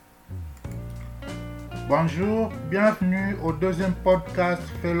Bonjour, bienvenue au deuxième podcast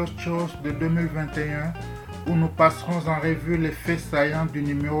Fellow Choice de 2021 où nous passerons en revue les faits saillants du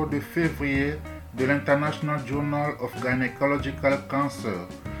numéro de février de l'International Journal of Gynecological Cancer.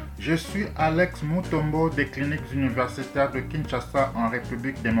 Je suis Alex Mutombo des cliniques universitaires de Kinshasa en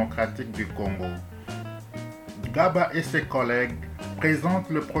République démocratique du Congo. Gaba et ses collègues présentent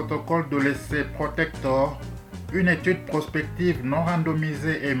le protocole de l'essai Protector, une étude prospective non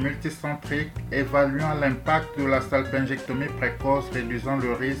randomisée et multicentrique évaluant l'impact de la salpingectomie précoce réduisant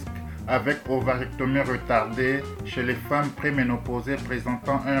le risque avec ovarectomie retardée chez les femmes préménopausées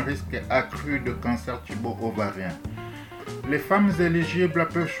présentant un risque accru de cancer tubo-ovarien. Les femmes éligibles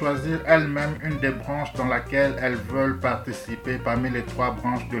peuvent choisir elles-mêmes une des branches dans laquelle elles veulent participer parmi les 3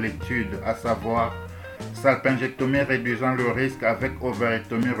 branches de l'étude, à savoir salpingectomie réduisant le risque avec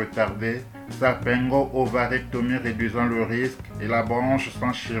ovarectomie retardée, salpingo-ovarectomie réduisant le risque et la branche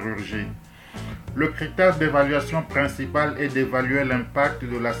sans chirurgie. Le critère d'évaluation principal est d'évaluer l'impact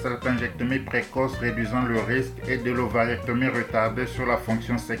de la salpingectomie précoce réduisant le risque et de l'ovarectomie retardée sur la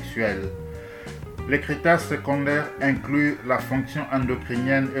fonction sexuelle. Les critères secondaires incluent la fonction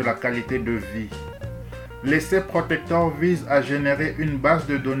endocrinienne et la qualité de vie. L'essai Protector vise à générer une base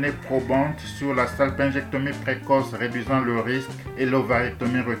de données probante sur la salpingectomie précoce réduisant le risque et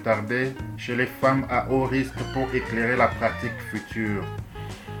l'ovarectomie retardée chez les femmes à haut risque pour éclairer la pratique future.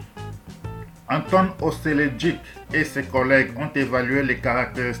 Anton Oselejic et ses collègues ont évalué les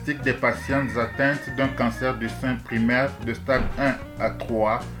caractéristiques des patientes atteintes d'un cancer du sein primaire de stade 1 à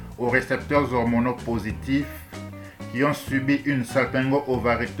 3 aux récepteurs hormonaux positifs qui ont subi une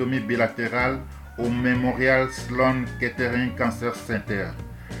salpingo-ovarectomie bilatérale au Memorial Sloan Kettering Cancer Center.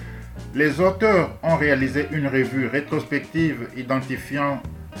 Les auteurs ont réalisé une revue rétrospective identifiant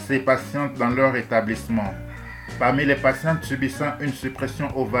ces patientes dans leur établissement. Parmi les patientes subissant une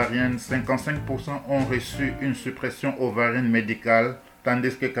suppression ovarienne, 55% ont reçu une suppression ovarienne médicale,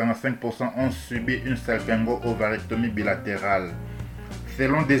 tandis que 45% ont subi une salpingo-ovarectomie bilatérale.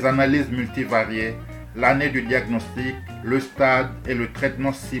 Selon des analyses multivariées, l'année du diagnostic, le stade et le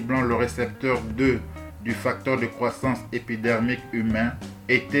traitement ciblant le récepteur 2 du facteur de croissance épidermique humain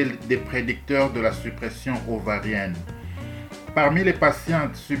étaient des prédicteurs de la suppression ovarienne. Parmi les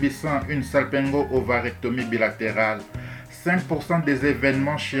patientes subissant une salpingo-ovarectomie bilatérale, 5% des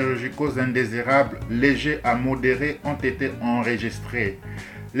événements chirurgicaux indésirables légers à modérés ont été enregistrés.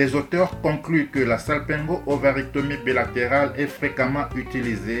 Les auteurs concluent que la salpingo-ovarectomie bilatérale est fréquemment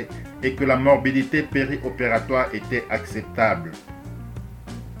utilisée et que la morbidité périopératoire était acceptable.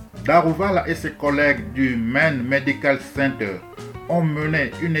 Daruvala et ses collègues du Maine Medical Center ont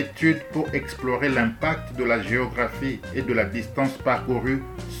mené une étude pour explorer l'impact de la géographie et de la distance parcourue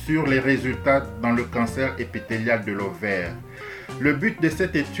sur les résultats dans le cancer épithélial de l'ovaire. Le but de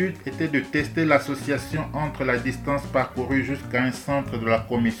cette étude était de tester l'association entre la distance parcourue jusqu'à un centre de la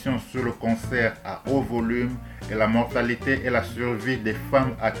Commission sur le cancer à haut volume et la mortalité et la survie des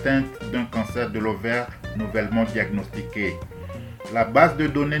femmes atteintes d'un cancer de l'ovaire nouvellement diagnostiqué. La base de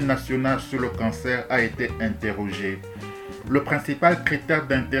données nationale sur le cancer a été interrogée. Le principal critère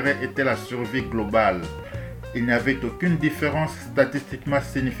d'intérêt était la survie globale. Il n'y avait aucune différence statistiquement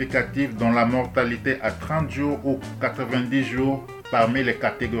significative dans la mortalité à 30 jours ou 90 jours parmi les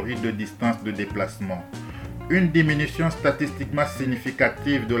catégories de distance de déplacement. Une diminution statistiquement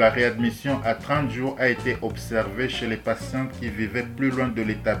significative de la réadmission à 30 jours a été observée chez les patientes qui vivaient plus loin de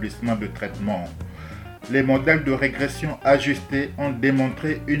l'établissement de traitement. Les modèles de régression ajustés ont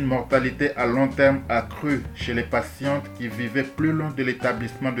démontré une mortalité à long terme accrue chez les patientes qui vivaient plus loin de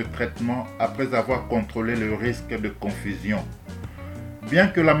l'établissement de traitement après avoir contrôlé le risque de confusion. Bien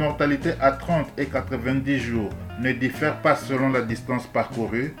que la mortalité à 30 et 90 jours ne diffère pas selon la distance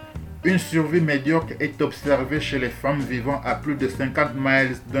parcourue, une survie médiocre est observée chez les femmes vivant à plus de 50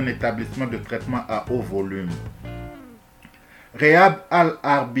 miles d'un établissement de traitement à haut volume. Rehab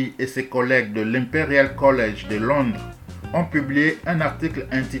Al-Arbi et ses collègues de l'Imperial College de Londres ont publié un article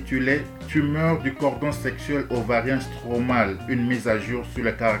intitulé « Tumeur du cordon sexuel ovarien stromal, une mise à jour sur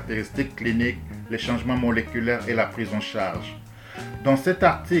les caractéristiques cliniques, les changements moléculaires et la prise en charge ». Dans cet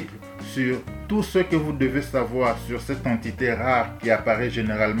article sur tout ce que vous devez savoir sur cette entité rare qui apparaît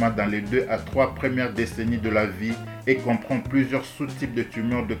généralement dans les 2 à 3 premières décennies de la vie et comprend plusieurs sous-types de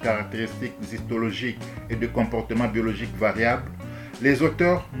tumeurs de caractéristiques histologiques et de comportements biologiques variables, les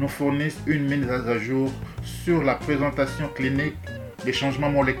auteurs nous fournissent une mise à jour sur la présentation clinique, les changements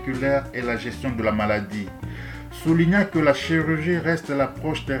moléculaires et la gestion de la maladie. Soulignant que la chirurgie reste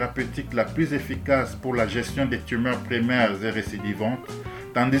l'approche thérapeutique la plus efficace pour la gestion des tumeurs primaires et récidivantes,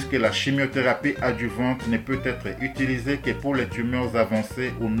 tandis que la chimiothérapie adjuvante ne peut être utilisée que pour les tumeurs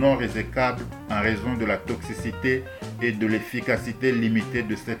avancées ou non résécables en en raison de la toxicité et de l'efficacité limitée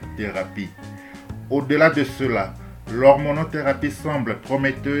de cette thérapie. Au-delà de cela, l'hormonothérapie semble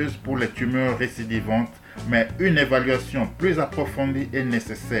prometteuse pour les tumeurs récidivantes, mais une évaluation plus approfondie est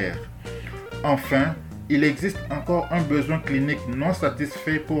nécessaire. Enfin, il existe encore un besoin clinique non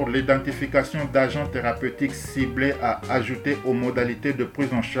satisfait pour l'identification d'agents thérapeutiques ciblés à ajouter aux modalités de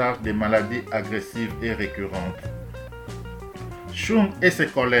prise en charge des maladies agressives et récurrentes. Chung et ses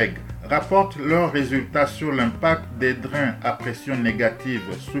collègues rapportent leurs résultats sur l'impact des drains à pression négative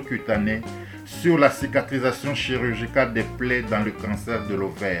sous-cutanée sur la cicatrisation chirurgicale des plaies dans le cancer de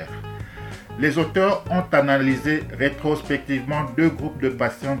l'ovaire. Les auteurs ont analysé rétrospectivement 2 groupes de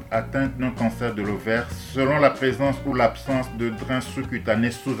patientes atteintes d'un cancer de l'ovaire selon la présence ou l'absence de drains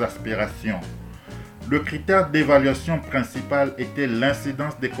sous-cutanés sous aspiration. Le critère d'évaluation principal était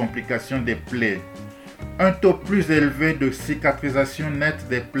l'incidence des complications des plaies. Un taux plus élevé de cicatrisation nette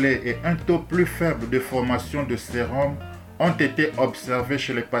des plaies et un taux plus faible de formation de sérum ont été observés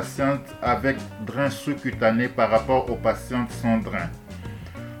chez les patientes avec drains sous-cutanés par rapport aux patientes sans drain.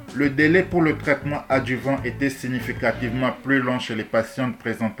 Le délai pour le traitement adjuvant était significativement plus long chez les patientes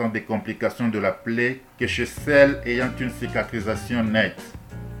présentant des complications de la plaie que chez celles ayant une cicatrisation nette.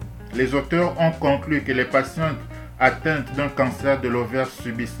 Les auteurs ont conclu que les patientes atteintes d'un cancer de l'ovaire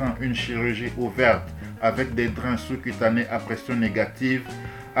subissant une chirurgie ouverte avec des drains sous-cutanés à pression négative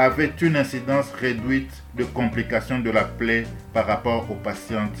avaient une incidence réduite de complications de la plaie par rapport aux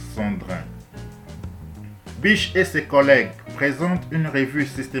patientes sans drain. Bish et ses collègues présentent une revue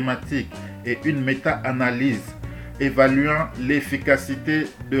systématique et une méta-analyse évaluant l'efficacité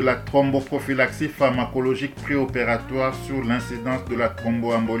de la thromboprophylaxie pharmacologique préopératoire sur l'incidence de la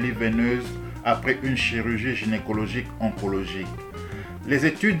thromboembolie veineuse après une chirurgie gynécologique oncologique. Les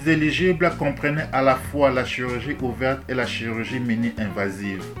études éligibles comprenaient à la fois la chirurgie ouverte et la chirurgie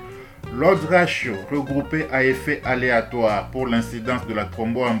mini-invasive. L'odds ratio regroupé à effet aléatoire pour l'incidence de la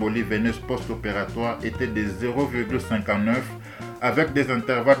thromboembolie veineuse post-opératoire était de 0,59 avec des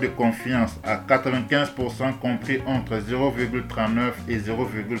intervalles de confiance à 95% compris entre 0,39 et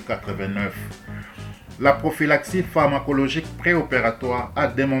 0,89. La prophylaxie pharmacologique préopératoire a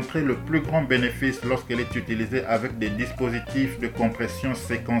démontré le plus grand bénéfice lorsqu'elle est utilisée avec des dispositifs de compression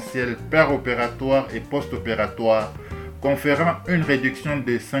séquentielle péropératoire et post-opératoire, conférant une réduction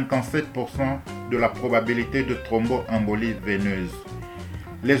de 57% de la probabilité de thromboembolie veineuse.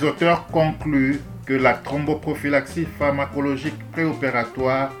 Les auteurs concluent que la thromboprophylaxie pharmacologique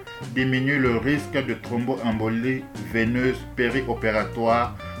préopératoire diminue le risque de thromboembolie veineuse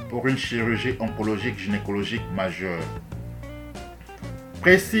périopératoire pour une chirurgie oncologique gynécologique majeure.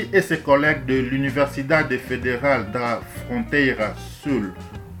 Précis et ses collègues de l'Universidade Federal da Fronteira Sul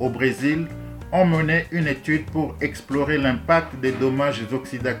au Brésil ont mené une étude pour explorer l'impact des dommages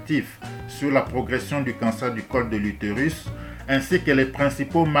oxydatifs sur la progression du cancer du col de l'utérus, ainsi que les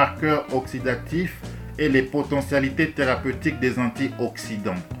principaux marqueurs oxydatifs et les potentialités thérapeutiques des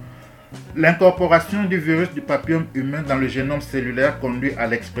antioxydants. L'incorporation du virus du papillome humain dans le génome cellulaire conduit à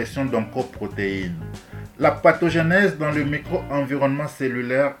l'expression d'oncoprotéines. La pathogénèse dans le micro-environnement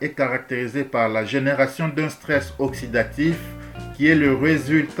cellulaire est caractérisée par la génération d'un stress oxydatif qui est le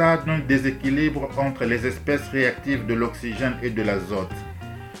résultat d'un déséquilibre entre les espèces réactives de l'oxygène et de l'azote.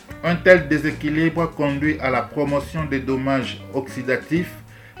 Un tel déséquilibre conduit à la promotion des dommages oxydatifs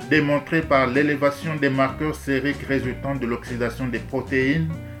démontrés par l'élévation des marqueurs sériques résultant de l'oxydation des protéines,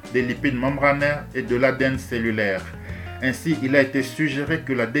 des lipides membranaires et de l'ADN cellulaire. Ainsi, il a été suggéré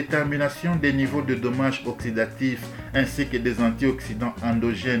que la détermination des niveaux de dommages oxydatifs ainsi que des antioxydants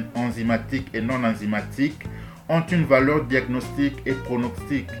endogènes enzymatiques et non enzymatiques ont une valeur diagnostique et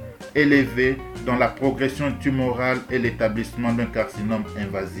pronostique élevée dans la progression tumorale et l'établissement d'un carcinome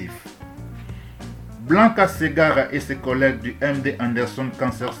invasif. Blanca Segarra et ses collègues du MD Anderson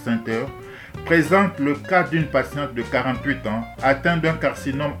Cancer Center présentent le cas d'une patiente de 48 ans atteinte d'un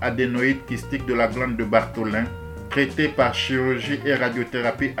carcinome adénoïde kystique de la glande de Bartholin, traitée par chirurgie et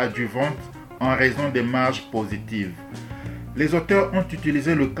radiothérapie adjuvante en raison des marges positives. Les auteurs ont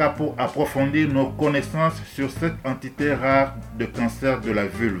utilisé le cas pour approfondir nos connaissances sur cette entité rare de cancer de la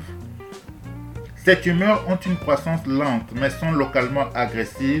vulve. Ces tumeurs ont une croissance lente mais sont localement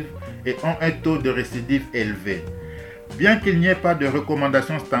agressives et ont un taux de récidive élevé. Bien qu'il n'y ait pas de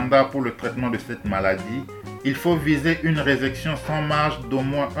recommandation standard pour le traitement de cette maladie, il faut viser une résection sans marge d'au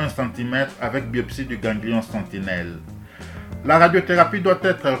moins 1 cm avec biopsie du ganglion sentinelle. La radiothérapie doit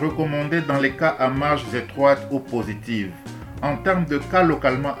être recommandée dans les cas à marges étroites ou positives. En termes de cas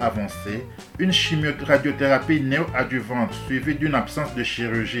localement avancés, une chimioradiothérapie néoadjuvante suivie d'une absence de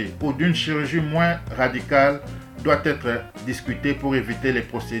chirurgie ou d'une chirurgie moins radicale doit être discutée pour éviter les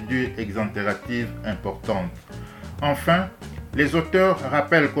procédures exentératives importantes. Enfin, les auteurs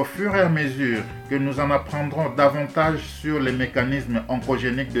rappellent qu'au fur et à mesure que nous en apprendrons davantage sur les mécanismes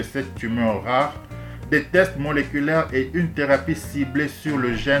oncogéniques de cette tumeur rare, des tests moléculaires et une thérapie ciblée sur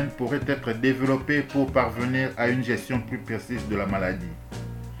le gène pourraient être développés pour parvenir à une gestion plus précise de la maladie.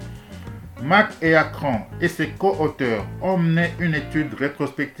 Mac et Akran et ses co-auteurs ont mené une étude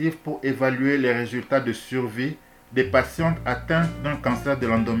rétrospective pour évaluer les résultats de survie des patientes atteintes d'un cancer de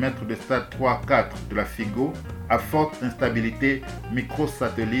l'endomètre de stade 3-4 de la FIGO à forte instabilité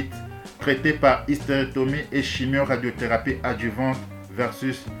microsatellite traités par hystérectomie et chimioradiothérapie adjuvante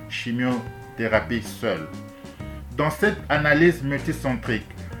versus chimiothérapie seule. Dans cette analyse multicentrique,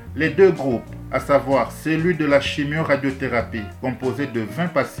 les deux groupes, à savoir celui de la chimioradiothérapie composé de 20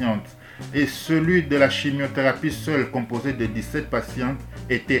 patientes et celui de la chimiothérapie seule composé de 17 patientes,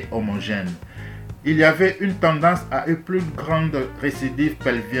 étaient homogènes. Il y avait une tendance à une plus grande récidive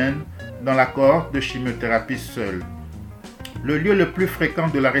pelvienne dans la cohorte de chimiothérapie seule. Le lieu le plus fréquent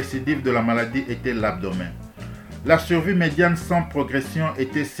de la récidive de la maladie était l'abdomen. La survie médiane sans progression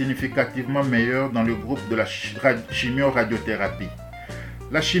était significativement meilleure dans le groupe de la chimioradiothérapie.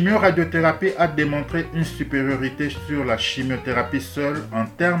 La chimioradiothérapie a démontré une supériorité sur la chimiothérapie seule en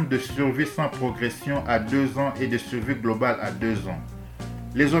termes de survie sans progression à 2 ans et de survie globale à 2 ans.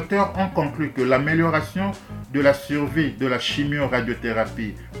 Les auteurs ont conclu que l'amélioration de la survie de la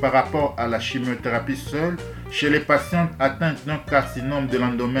chimioradiothérapie par rapport à la chimiothérapie seule chez les patientes atteintes d'un carcinome de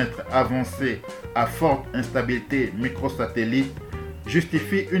l'endomètre avancé à forte instabilité microsatellite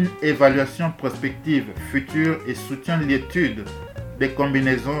justifie une évaluation prospective future et soutient l'étude des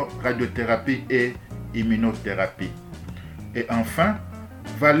combinaisons radiothérapie et immunothérapie. Et enfin,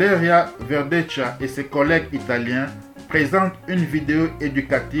 Valeria Verdeccia et ses collègues italiens présente une vidéo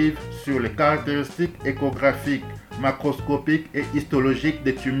éducative sur les caractéristiques échographiques, macroscopiques et histologiques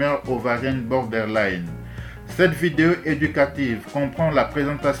des tumeurs ovariennes borderline. Cette vidéo éducative comprend la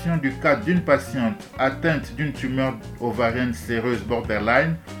présentation du cas d'une patiente atteinte d'une tumeur ovarienne séreuse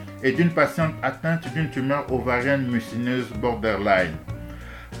borderline et d'une patiente atteinte d'une tumeur ovarienne mucineuse borderline.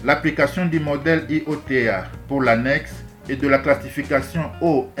 L'application du modèle IOTA pour l'annexe et de la classification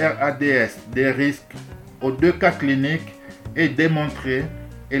au RADS des risques aux 2 cas cliniques est démontrée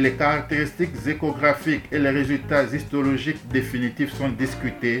et les caractéristiques échographiques et les résultats histologiques définitifs sont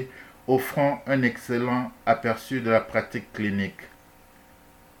discutés, offrant un excellent aperçu de la pratique clinique.